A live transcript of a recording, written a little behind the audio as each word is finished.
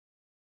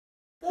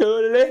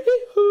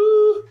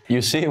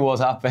You see what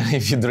happens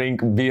if you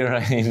drink beer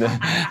in the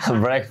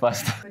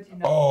breakfast.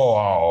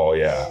 Oh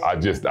yeah, it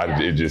just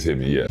hit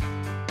me, yeah.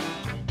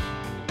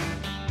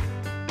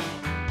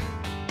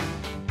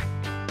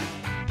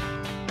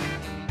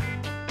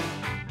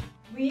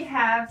 We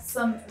have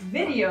some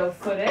video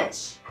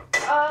footage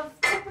of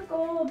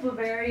typical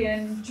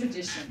Bavarian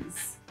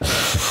traditions.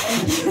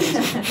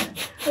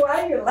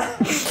 Why are you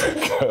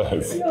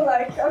laughing? You're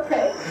like,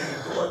 okay.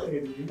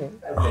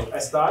 I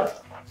start?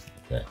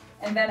 Okay.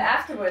 And then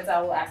afterwards, I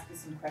will ask you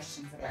some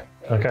questions about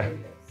the Okay.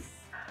 videos.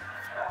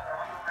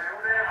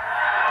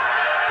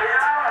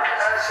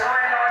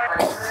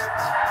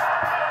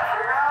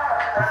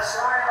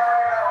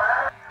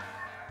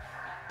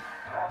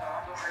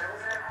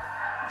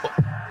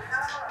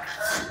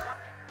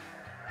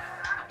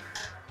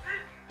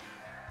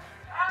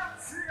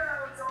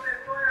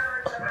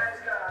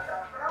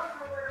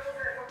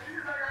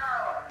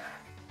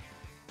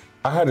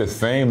 I had the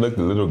same look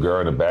the little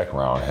girl in the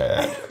background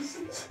had.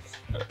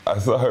 I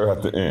saw her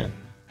at the end.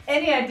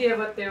 Any idea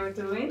what they were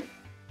doing?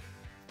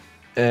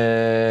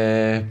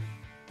 They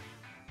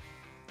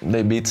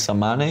beat some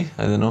money,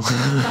 I don't know.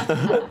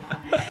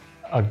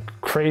 A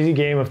crazy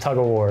game of tug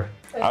of war.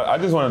 I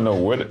just want to know,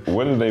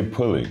 what are they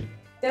pulling?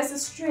 There's a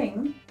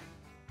string,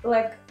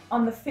 like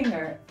on the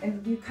finger,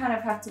 and you kind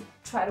of have to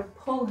try to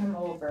pull him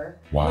over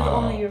with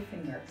only your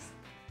fingers.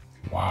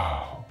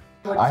 Wow.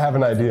 I have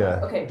an idea.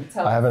 Okay,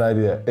 tell I have an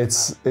idea.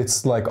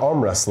 It's like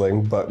arm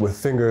wrestling, but with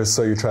fingers,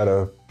 so you try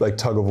to, like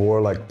tug of war,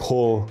 like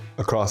pull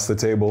across the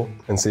table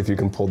and see if you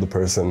can pull the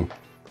person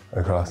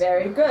across.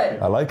 Very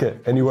good. I like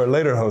it. And you wear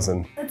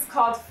lederhosen. It's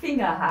called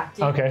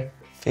Fingerhakeln. Okay.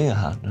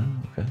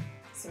 Fingerhakeln, okay.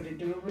 So they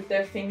do it with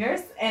their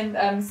fingers.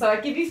 And so I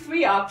give you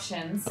three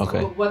options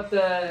what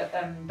the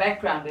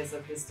background is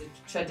of this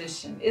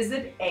tradition. Is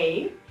it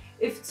A,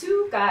 if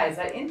two guys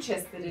are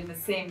interested in the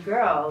same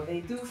girl,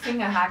 they do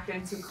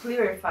Fingerhakeln to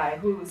clarify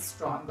who is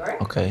stronger?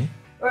 Okay.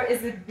 Or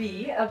is it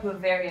B, a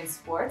Bavarian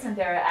sport, and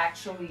there are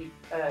actually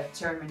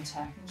German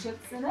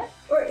championships in it?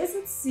 Or is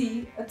it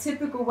C, a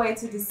typical way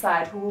to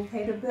decide who will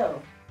pay the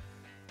bill?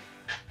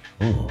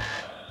 Ooh.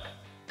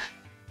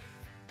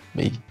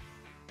 B.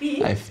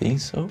 B? I think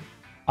so.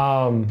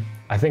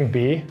 I think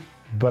B,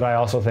 but I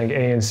also think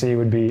A and C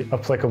would be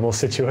applicable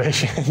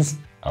situations.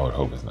 I would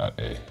hope it's not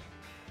A.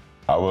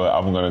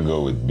 I'm gonna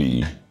go with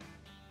B.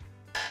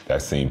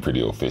 That seemed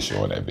pretty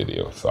official in that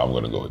video, so I'm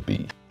gonna go with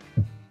B.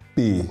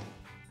 B.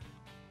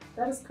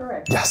 That is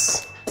correct.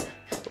 Yes.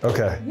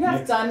 Okay. You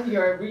have done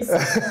your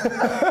research.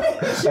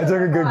 I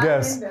took a good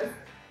guess.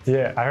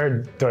 Yeah, I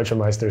heard Deutsche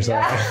Meister, so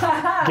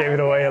I gave it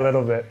away a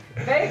little bit.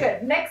 Very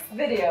good. Next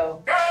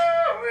video.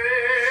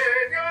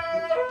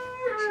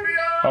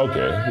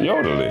 Okay,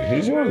 yodeling.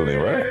 He's yodeling,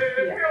 right?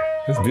 Yeah.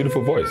 His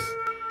beautiful voice.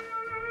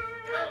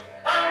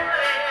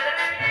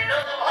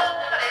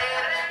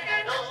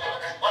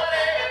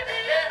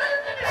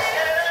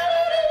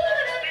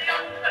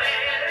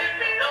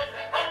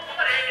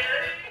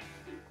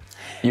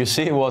 You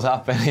see what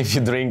happens if you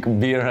drink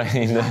beer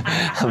in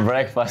the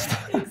breakfast.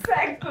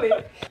 Exactly.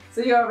 So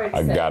you already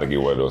I said gotta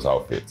get one of those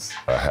outfits.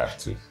 I have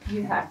to.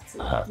 You have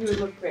to. I have You to.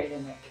 look great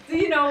in it. Do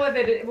you know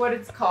what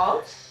it's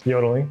called?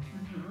 Yodeling.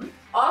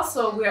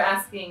 Also, we're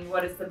asking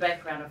what is the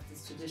background of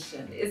this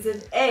tradition. Is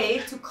it A,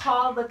 to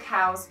call the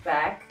cows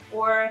back,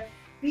 or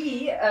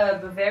B, a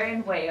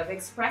Bavarian way of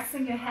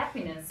expressing your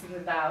happiness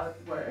without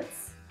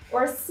words,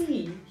 or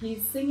C,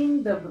 he's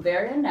singing the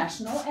Bavarian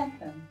national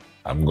anthem?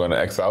 I'm gonna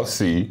X out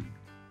C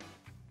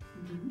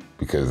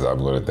because I'm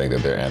gonna think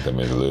that their anthem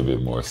is a little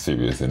bit more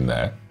serious than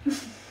that.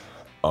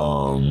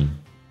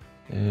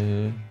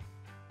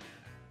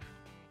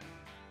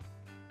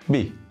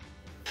 B.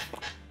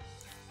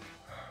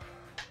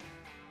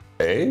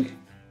 A?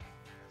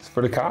 It's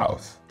for the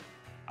cows.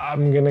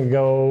 I'm gonna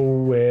go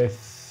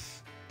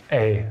with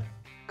A,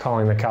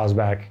 calling the cows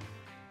back.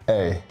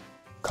 A.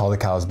 Call the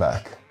cows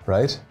back,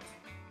 right?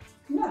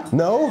 No.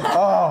 No?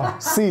 Oh,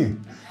 C.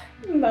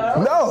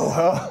 No.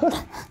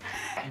 No!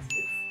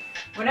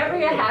 Whenever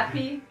you're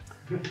happy,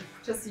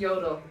 just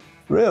yodel.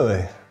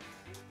 Really?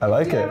 I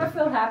like Do you it. ever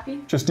feel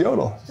happy? Just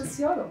yodel. Just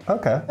yodel.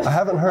 Okay. I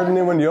haven't heard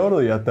anyone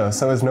yodel yet though,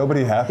 so is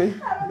nobody happy?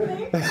 I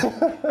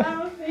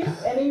don't think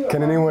anyone.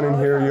 Can anyone in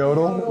here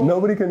yodel?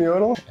 Nobody can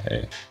yodel?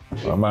 Hey,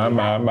 I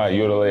might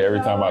yodel every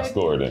time I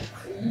score then.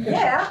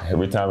 Yeah.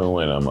 Every time we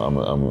win,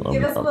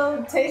 Give us a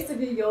little taste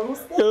of your yodel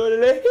skill.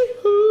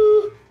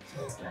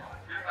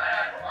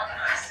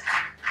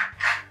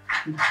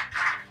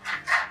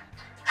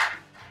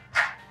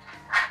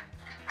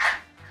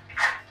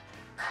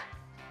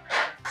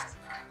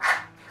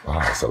 Wow,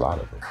 that's a lot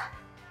of them.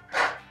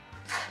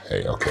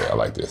 Hey, okay, I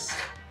like this.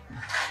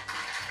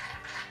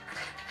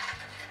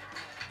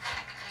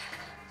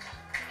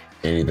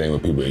 Anything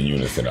with people in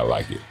unison, I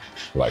like it.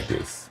 Like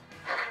this.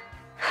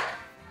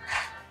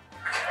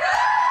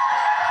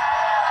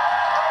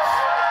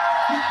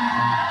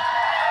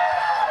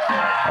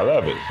 I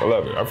love it. I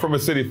love it. I'm from a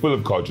city full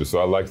of culture, so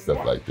I like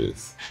stuff like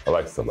this.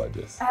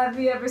 Have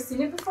you ever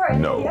seen it before?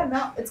 No. Yeah,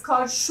 no. It's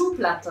called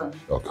Schuhplatteln.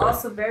 Okay.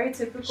 Also very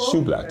typical.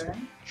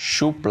 Schuhplatteln.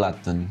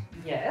 Schuhplatteln.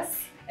 Yes.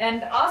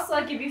 And also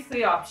I'll give you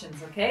 3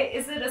 options, okay?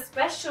 Is it a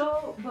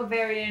special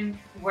Bavarian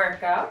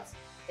workout?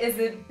 Is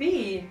it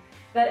B,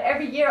 that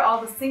every year all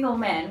the single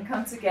men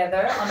come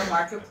together on a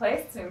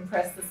marketplace to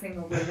impress the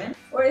single women?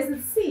 Or is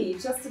it C,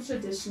 just a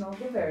traditional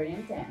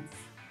Bavarian dance?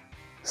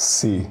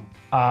 C.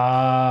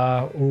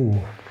 There's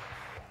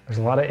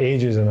a lot of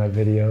ages in that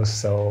video,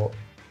 so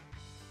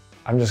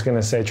I'm just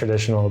gonna say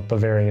traditional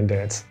Bavarian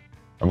dance.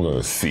 I'm going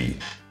to C.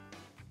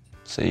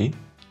 See?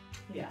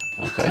 Yeah.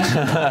 Okay.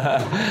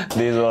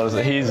 This was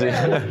easy.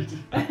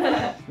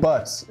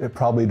 But it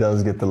probably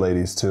does get the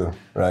ladies too,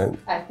 right?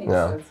 I think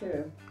Yeah. so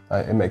too.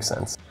 It makes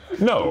sense.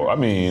 No, I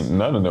mean,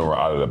 none of them were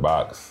out of the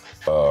box.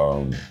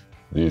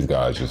 These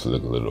guys just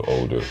look a little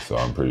older, so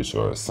I'm pretty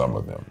sure some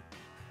of them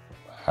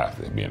have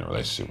to be in a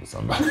relationship with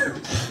somebody.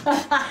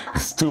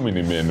 There's too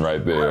many men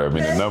right there. I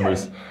mean, the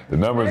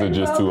numbers are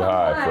just too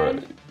high for.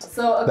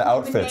 So The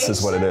outfits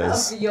is what it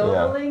is. Of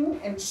Jodeln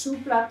and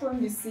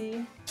Schuhplatteln, you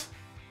see,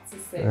 it's a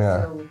safe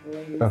Yeah. deal with the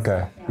ladies.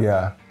 Okay,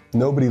 yeah.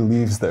 Nobody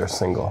leaves there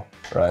single,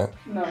 right?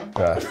 No.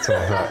 Yeah, that's what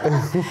I thought.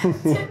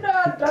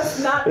 Tinder does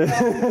not know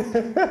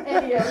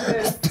any of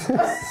this.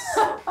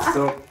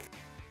 So.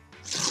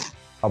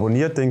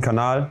 Abonniert den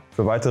Kanal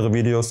für weitere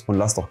Videos und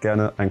lasst auch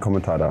gerne einen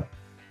Kommentar da.